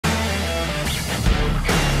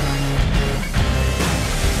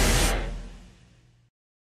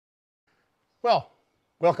Well,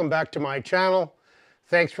 welcome back to my channel.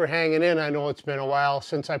 Thanks for hanging in. I know it's been a while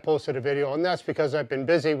since I posted a video, and that's because I've been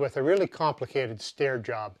busy with a really complicated stair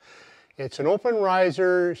job. It's an open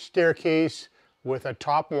riser staircase with a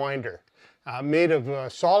top winder made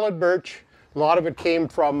of solid birch. A lot of it came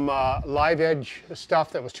from live edge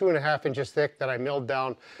stuff that was 2.5 inches thick that I milled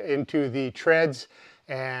down into the treads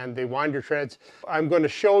and the winder treads. I'm going to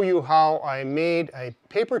show you how I made a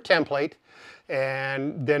paper template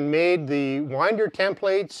and then made the winder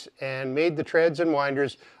templates and made the treads and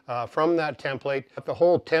winders from that template. The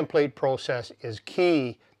whole template process is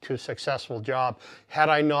key to a successful job. Had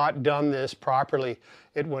I not done this properly,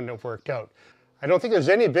 it wouldn't have worked out. I don't think there's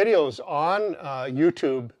any videos on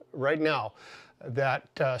YouTube right now that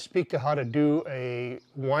speak to how to do a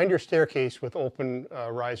winder staircase with open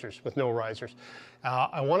risers, with no risers.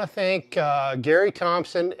 I want to thank Gary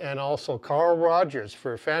Thompson and also Carl Rogers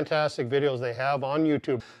for fantastic videos they have on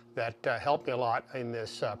YouTube that helped me a lot in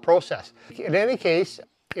this process. In any case,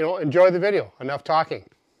 enjoy the video. Enough talking.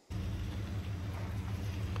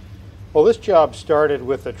 Well, this job started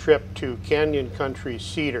with a trip to Canyon Country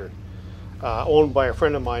Cedar, owned by a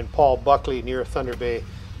friend of mine, Paul Buckley, near Thunder Bay.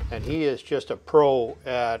 And he is just a pro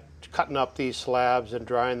at cutting up these slabs and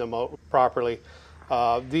drying them out properly.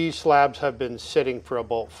 These slabs have been sitting for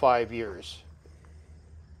about 5 years.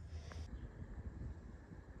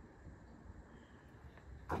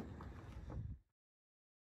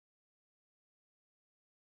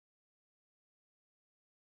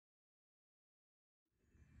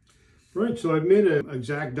 Right, so I've made an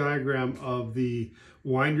exact diagram of the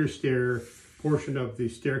winder stair portion of the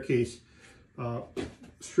staircase.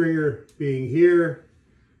 Stringer being here,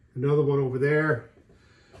 another one over there,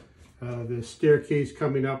 the staircase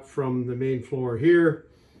coming up from the main floor here,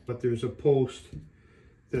 but there's a post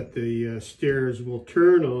that the stairs will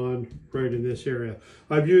turn on right in this area.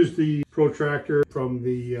 I've used the protractor from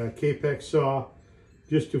the Capex saw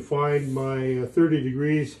just to find my 30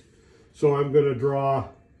 degrees, so I'm going to draw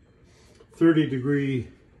 30 degree,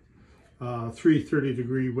 three 30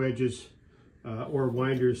 degree wedges or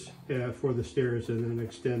winders for the stairs, and then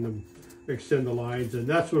extend the lines, and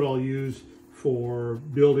that's what I'll use for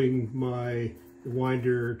building my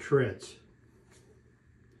winder treads.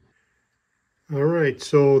 All right,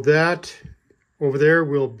 so that over there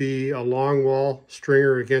will be a long wall,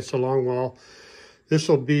 stringer against a long wall. This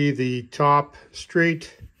will be the top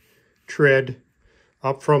straight tread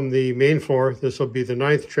up from the main floor. This will be the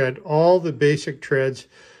 9th tread. All the basic treads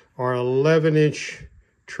are 11-inch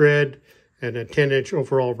tread and a 10-inch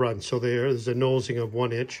overall run. So there's a nosing of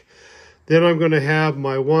 1 inch. Then I'm going to have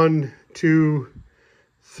my 1, 2,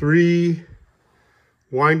 3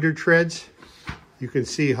 winder treads. You can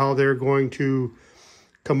see how they're going to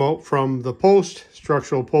come out from the post,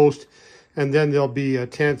 structural post, and then there'll be a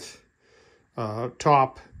 10th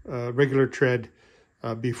top regular tread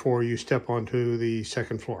before you step onto the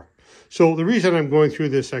 2nd floor. So the reason I'm going through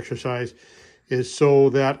this exercise is so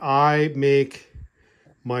that I make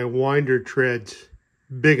my winder treads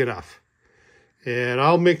big enough, and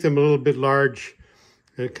I'll make them a little bit large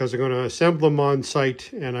because I'm going to assemble them on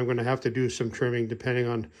site, and I'm going to have to do some trimming depending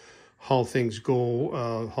on how things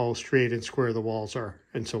go, how straight and square the walls are,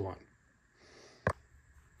 and so on.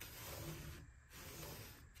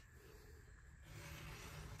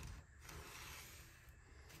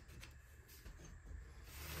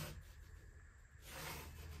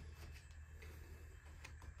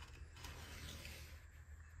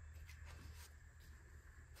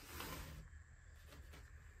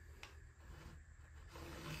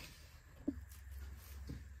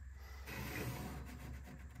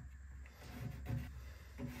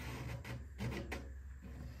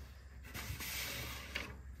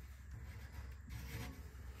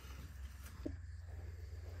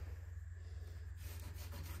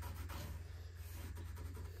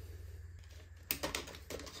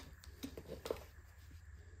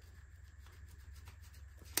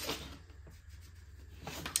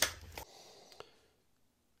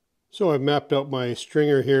 So I've mapped out my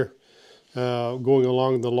stringer here going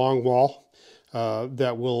along the long wall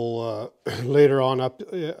that will later on up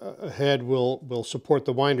ahead will support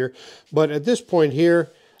the winder. But at this point here,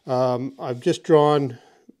 I've just drawn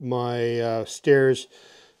my stairs.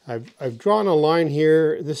 I've drawn a line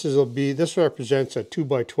here. This represents a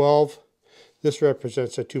 2x12. This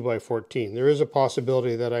represents a 2x14. There is a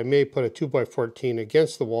possibility that I may put a 2x14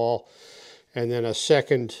 against the wall and then a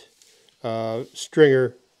second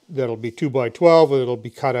stringer that'll be 2x12, and it'll be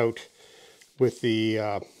cut out with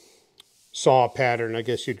the saw pattern, I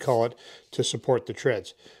guess you'd call it, to support the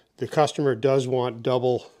treads. The customer does want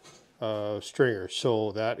double stringers,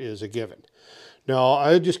 so that is a given. Now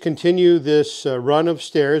I'll just continue this run of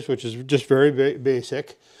stairs, which is just very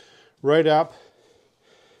basic, right up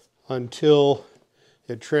until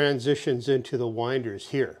it transitions into the winders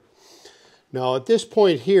here. Now at this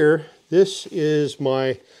point here, this is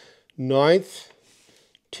my 9th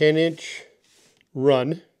 10-inch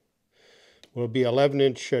run. Will be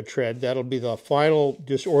 11-inch tread. That'll be the final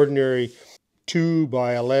just ordinary 2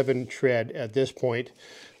 by 11 tread at this point.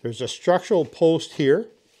 There's a structural post here,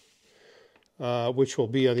 which will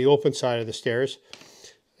be on the open side of the stairs.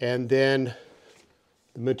 And then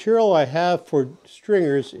the material I have for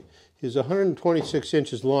stringers is 126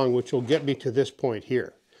 inches long, which will get me to this point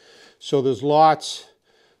here. So there's lots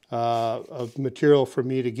of material for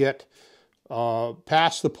me to get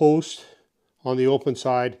past the post on the open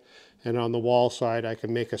side, and on the wall side I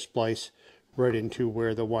can make a splice right into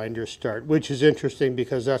where the winders start, which is interesting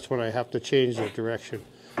because that's when I have to change the direction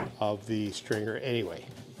of the stringer anyway.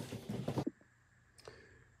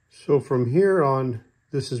 So from here on,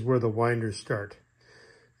 this is where the winders start.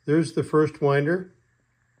 There's the first winder.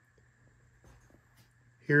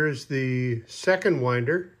 Here's the second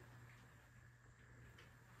winder.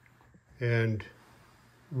 And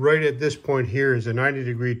right at this point here is a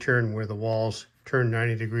 90-degree turn where the walls turn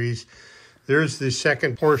 90 degrees. There's the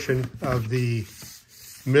second portion of the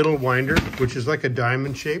middle winder, which is like a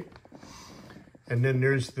diamond shape. And then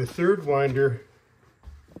there's the third winder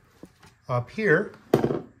up here.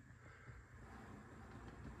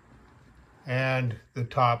 And the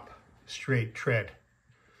top straight tread.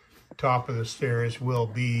 Top of the stairs will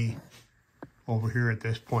be over here at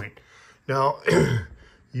this point. Now,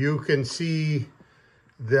 you can see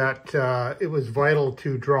that it was vital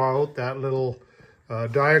to draw out that little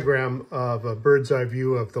diagram of a bird's eye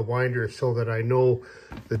view of the winder so that I know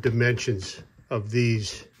the dimensions of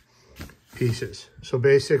these pieces. So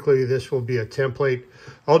basically this will be a template.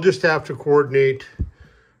 I'll just have to coordinate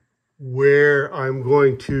where I'm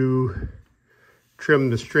going to trim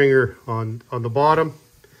the stringer on the bottom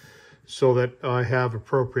so that I have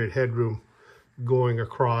appropriate headroom going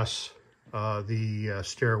across the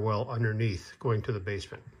stairwell underneath, going to the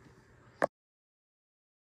basement.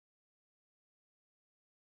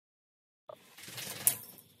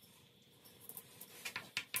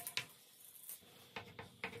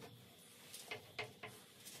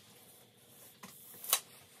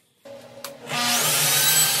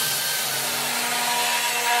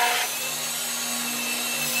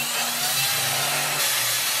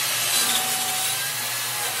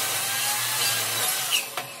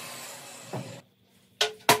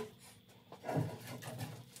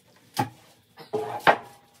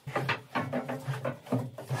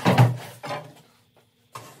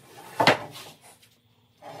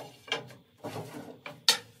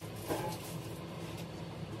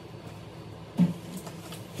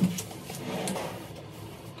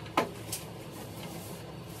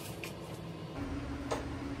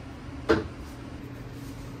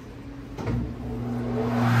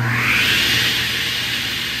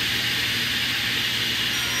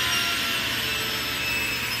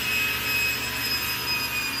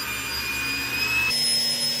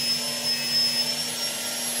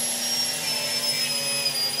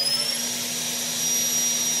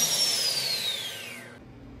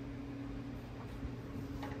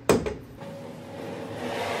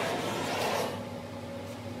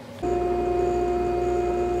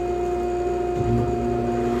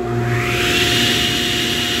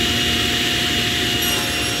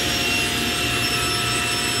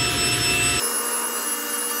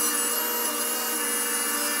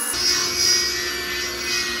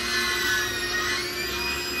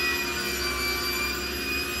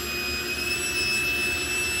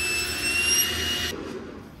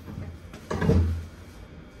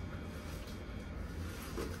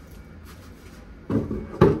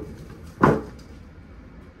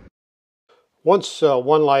 Once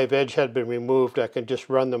one live edge had been removed, I can just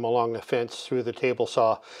run them along the fence through the table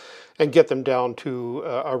saw and get them down to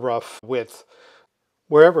a rough width.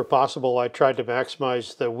 Wherever possible, I tried to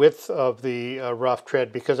maximize the width of the rough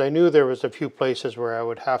tread because I knew there was a few places where I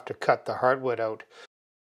would have to cut the heartwood out.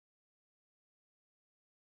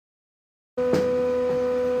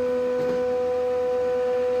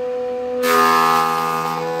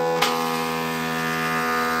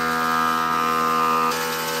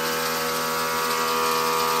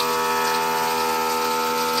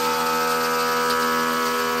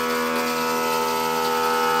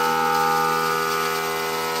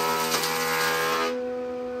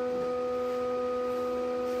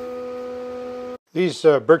 These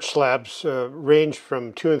birch slabs range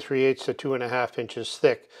from 2 3/8 to 2.5 inches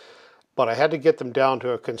thick. but I had to get them down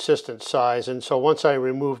to a consistent size. And so once I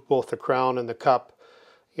removed both the crown and the cup,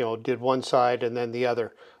 you know, did one side and then the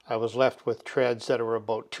other, I was left with treads that were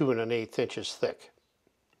about 2 1/8 inches thick.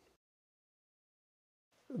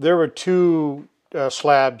 There were two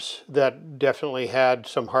slabs that definitely had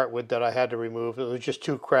some heartwood that I had to remove. It was just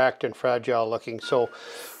too cracked and fragile looking, so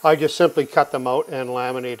I just simply cut them out and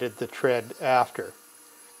laminated the tread after,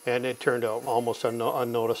 and it turned out almost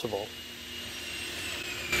unnoticeable.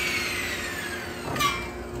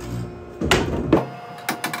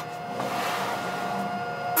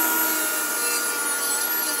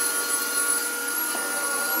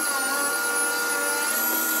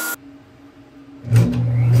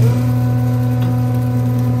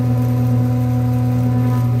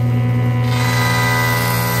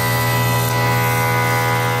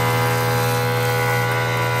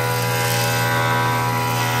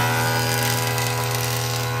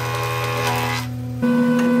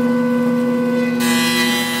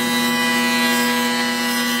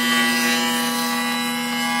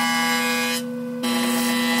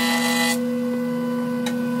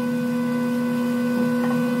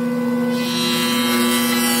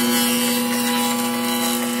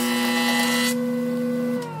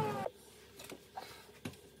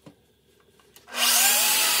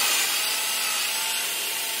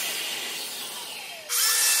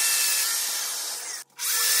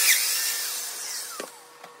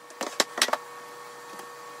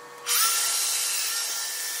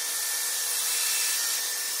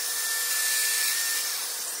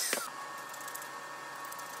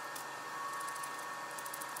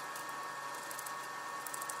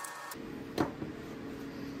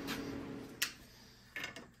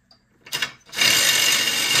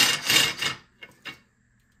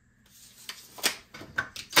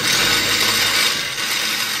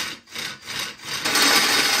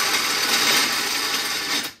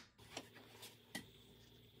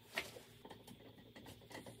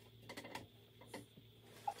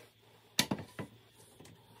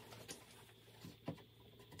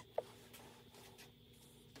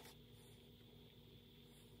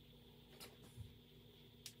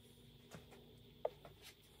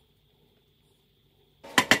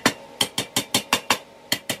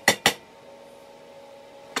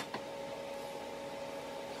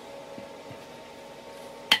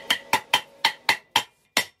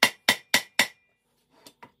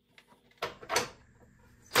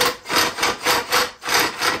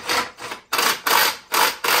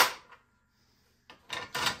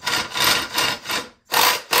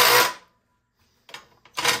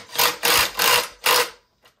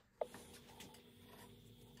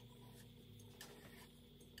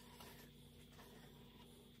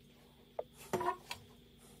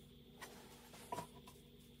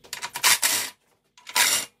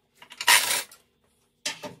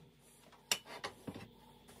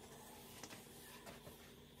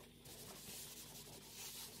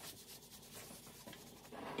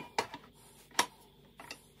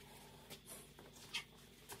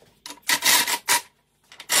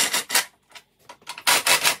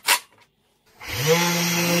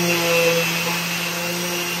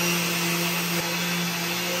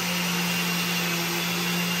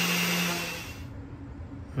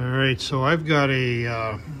 Alright, so I've got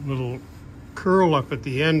a little curl up at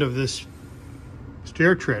the end of this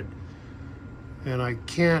stair tread, and I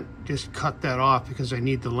can't just cut that off because I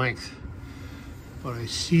need the length, but I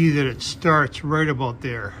see that it starts right about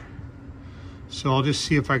there, so I'll just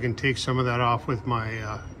see if I can take some of that off with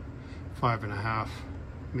my 5.5,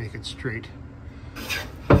 make it straight.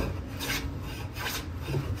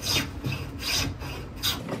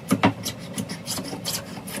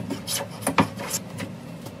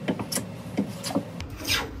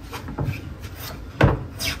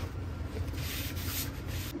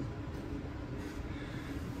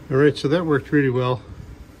 All right, so that worked really well.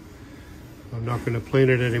 I'm not going to plane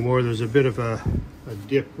it anymore. There's a bit of a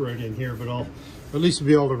dip right in here, but I'll at least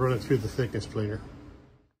be able to run it through the thickness planer.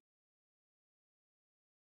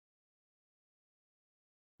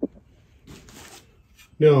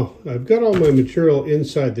 Now, I've got all my material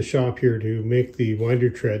inside the shop here to make the winder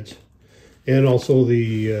treads, and also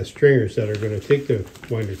the stringers that are going to take the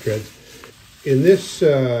winder treads. In this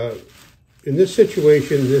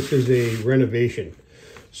situation, this is a renovation.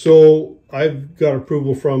 So I've got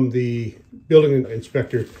approval from the building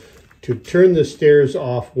inspector to turn the stairs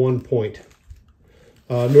off 1 point.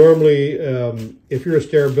 Normally, if you're a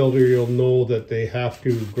stair builder, you'll know that they have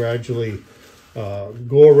to gradually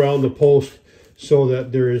go around the post so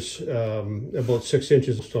that there is about 6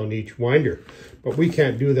 inches on each winder. But we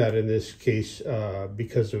can't do that in this case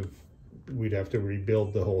because we'd have to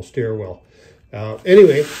rebuild the whole stairwell.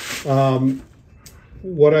 Anyway,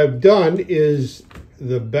 what I've done is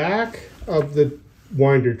the back of the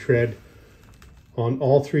winder tread on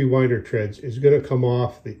all 3 winder treads is going to come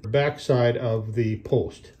off the back side of the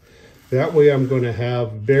post. That way I'm going to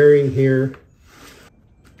have bearing here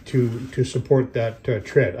to support that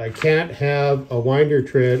tread. I can't have a winder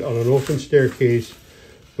tread on an open staircase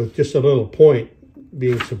with just a little point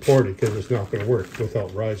being supported, because it's not going to work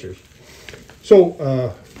without risers.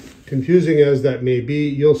 So confusing as that may be,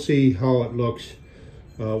 you'll see how it looks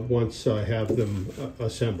once I have them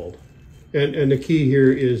assembled. And the key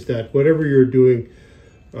here is that whatever you're doing,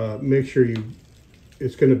 make sure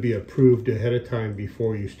it's going to be approved ahead of time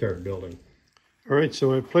before you start building. All right,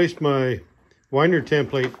 so I placed my winder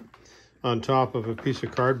template on top of a piece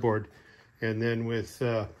of cardboard, and then with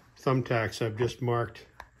thumbtacks I've just marked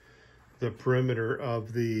the perimeter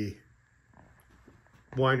of the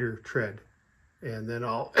winder tread, and then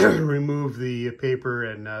I'll remove the paper,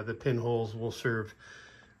 and the pinholes will serve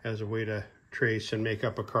as a way to trace and make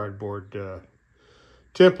up a cardboard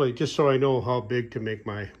template, just so I know how big to make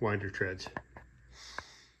my winder treads.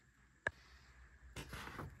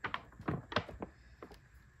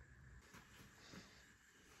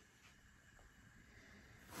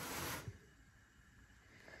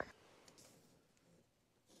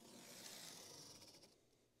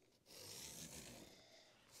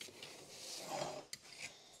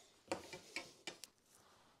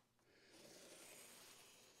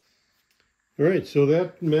 All right, so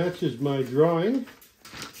that matches my drawing,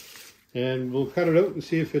 and we'll cut it out and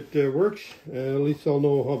see if it works. At least I'll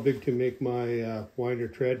know how big to make my winder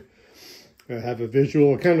tread. I have a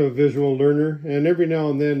kind of a visual learner, and every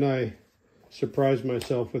now and then I surprise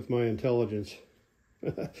myself with my intelligence.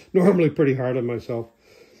 Normally pretty hard on myself.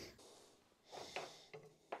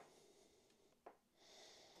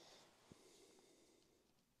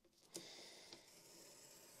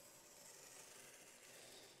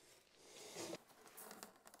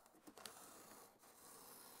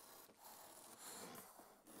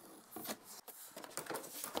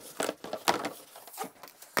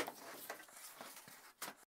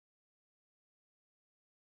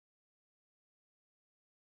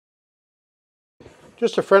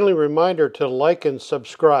 Just a friendly reminder to like and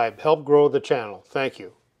subscribe. Help grow the channel. Thank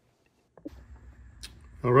you.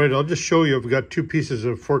 All right, I'll just show you. I've got 2 pieces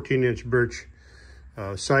of 14-inch birch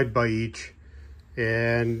side by each.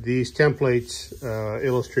 And these templates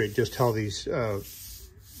illustrate just how these are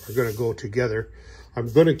going to go together.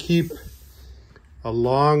 I'm going to keep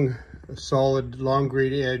a solid long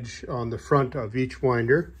grain edge on the front of each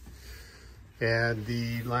winder. And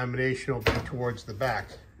the lamination will be towards the back.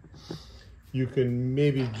 You can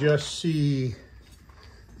maybe just see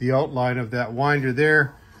the outline of that winder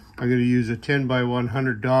there. I'm going to use a 10 by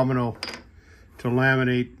 100 domino to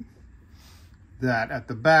laminate that at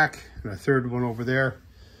the back, and a third one over there.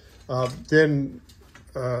 Then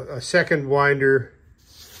a second winder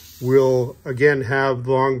will again have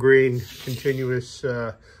long grain continuous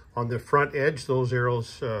on the front edge. Those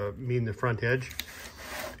arrows mean the front edge.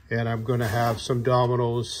 And I'm going to have some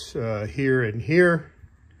dominoes here and here.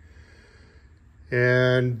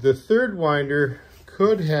 And the third winder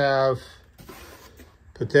could have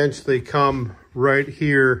potentially come right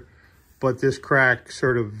here, but this crack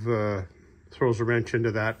sort of throws a wrench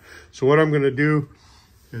into that. So what I'm going to do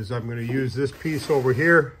is I'm going to use this piece over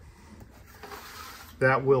here.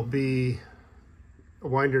 That will be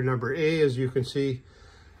winder number A, as you can see.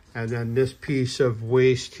 And then this piece of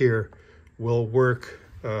waste here will work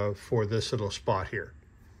for this little spot here.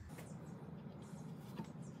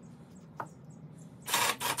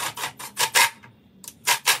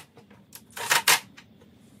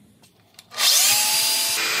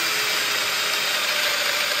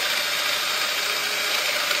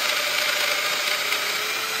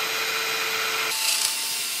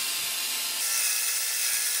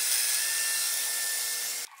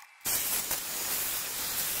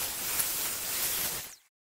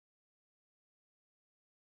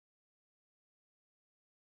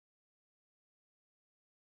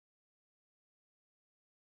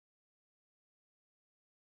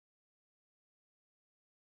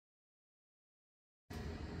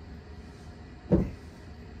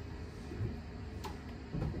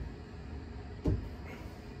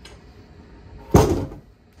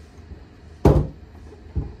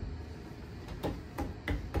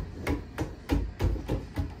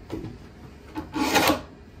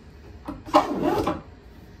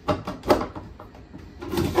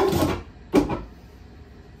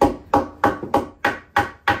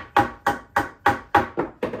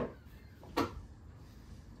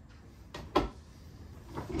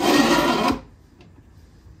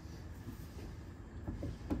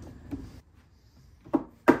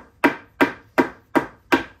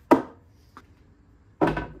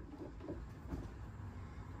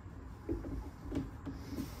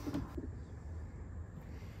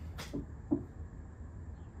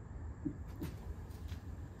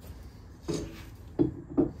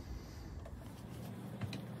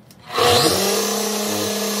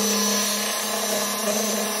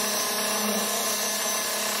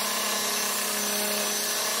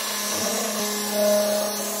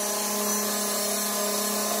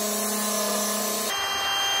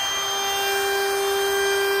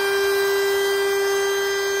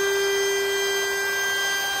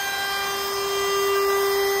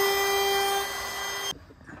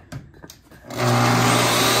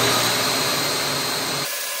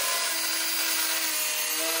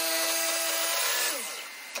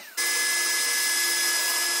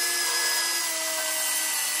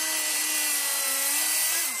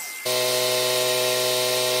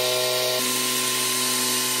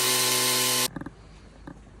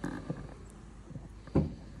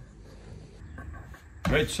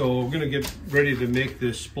 All right, so we're gonna get ready to make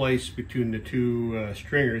this splice between the two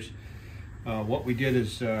stringers. What we did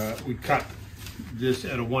is we cut this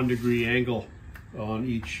at a 1 degree angle on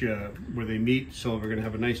each where they meet, so we're gonna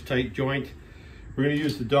have a nice tight joint. We're gonna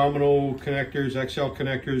use the domino connectors, XL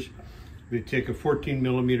connectors. They take a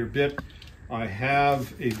 14mm bit. I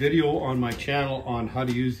have a video on my channel on how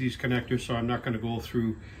to use these connectors, so I'm not gonna go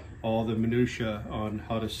through all the minutia on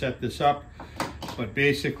how to set this up. But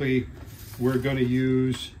basically, we're going to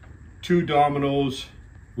use 2 dominoes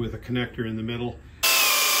with a connector in the middle.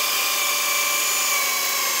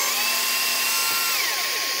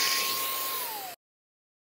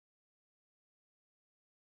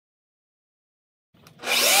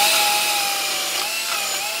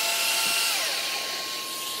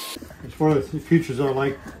 It's one of the features I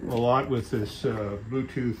like a lot with this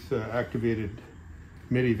Bluetooth activated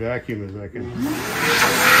MIDI vacuum is I can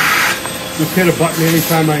just hit a button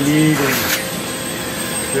anytime I need and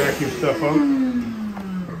vacuum stuff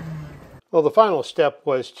out. Well, the final step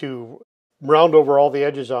was to round over all the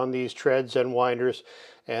edges on these treads and winders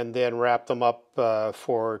and then wrap them up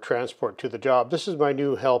for transport to the job. This is my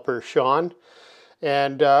new helper, Sean.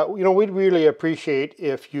 And, you know, we'd really appreciate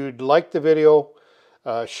if you'd like the video,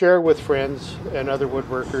 share with friends and other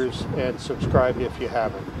woodworkers, and subscribe if you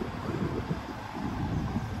haven't.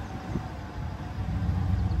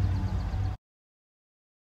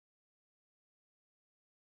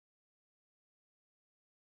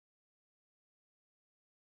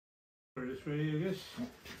 Are this ready, I guess?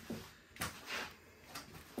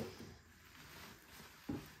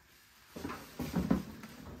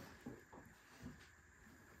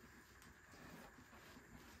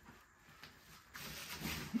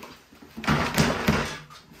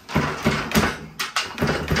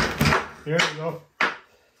 There we go.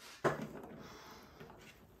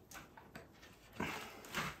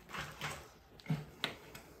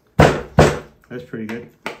 That's pretty good.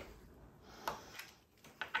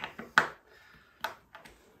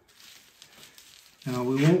 Now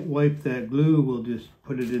we won't wipe that glue, we'll just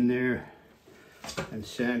put it in there and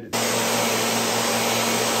sand it.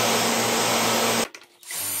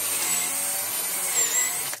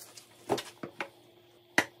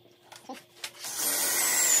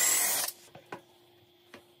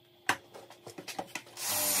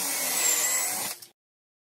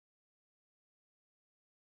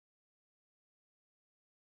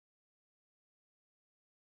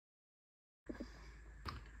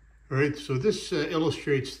 All right, so this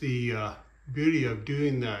illustrates the beauty of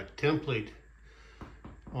doing that template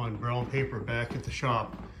on brown paper back at the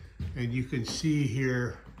shop. And you can see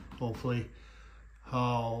here, hopefully,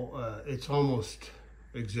 how it's almost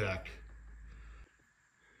exact.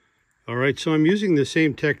 All right, so I'm using the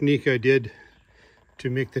same technique I did to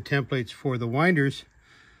make the templates for the winders,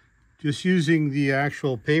 just using the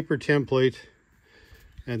actual paper template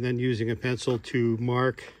and then using a pencil to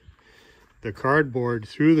mark the cardboard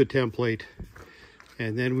through the template,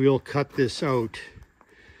 and then we'll cut this out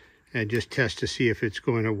and just test to see if it's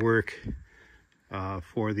going to work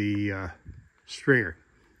for the stringer.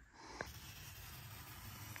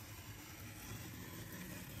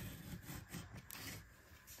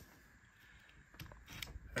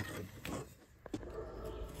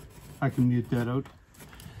 I can mute that out,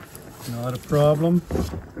 not a problem.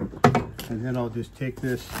 And then I'll just take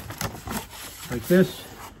this like this.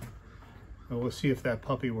 So we'll see if that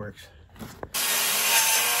puppy works.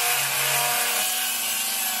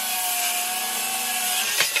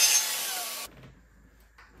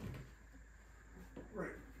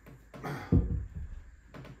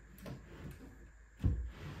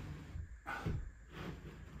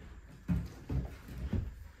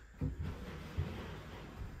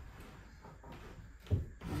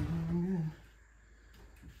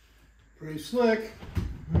 Pretty slick.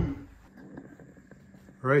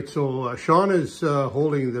 All right, so Sean is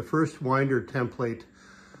holding the first winder template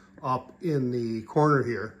up in the corner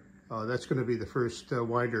here. That's going to be the first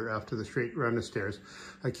winder after the straight run of stairs.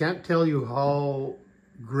 I can't tell you how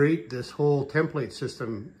great this whole template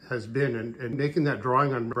system has been, and making that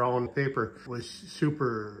drawing on brown paper was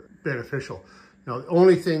super beneficial. Now, the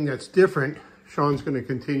only thing that's different, Sean's going to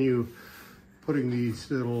continue putting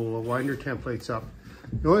these little winder templates up.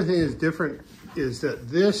 The only thing that's different is that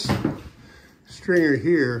this stringer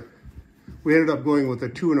here, we ended up going with a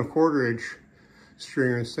 2 1/4 inch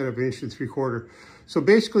stringer instead of 1 3/4 inch. So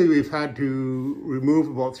basically we've had to remove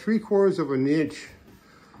about 3/4 of an inch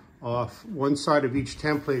off one side of each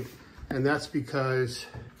template, and that's because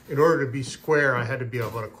in order to be square I had to be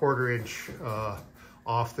about 1/4 inch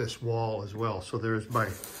off this wall as well. So there's my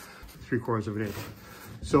 3/4 of an inch.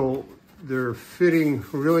 So they're fitting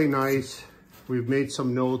really nice. we've made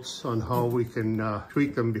some notes on how we can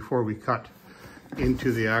tweak them before we cut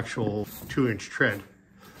into the actual 2-inch tread.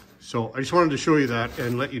 So I just wanted to show you that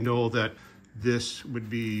and let you know that this would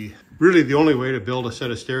be really the only way to build a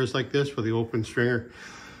set of stairs like this with the open stringer,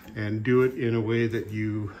 and do it in a way that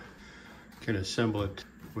you can assemble it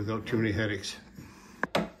without too many headaches.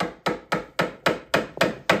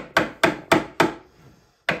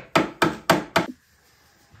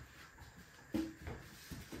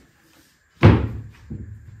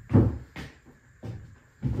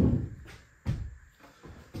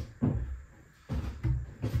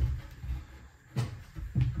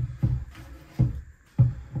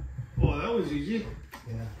 Oh, that was easy.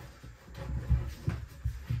 Yeah.